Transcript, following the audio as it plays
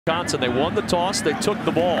Wisconsin, they won the toss, they took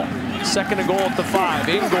the ball. Second and goal at the 5.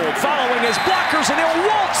 Ingold following his blockers, and he'll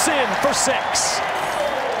waltz in for 6.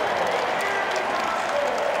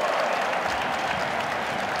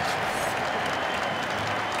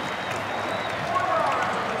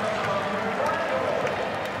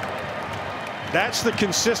 That's the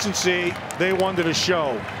consistency they wanted to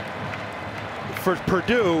show. For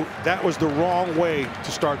Purdue, that was the wrong way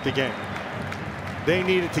to start the game. They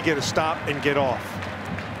needed to get a stop and get off.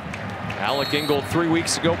 Alec Ingold 3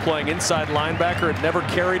 weeks ago playing inside linebacker, had never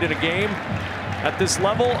carried in a game at this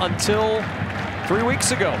level until 3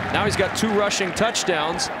 weeks ago. Now he's got 2 rushing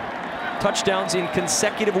touchdowns in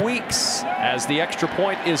consecutive weeks as the extra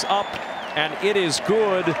point is up and it is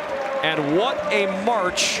good. And what a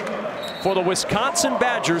march for the Wisconsin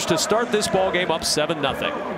Badgers to start this ball game up 7-0.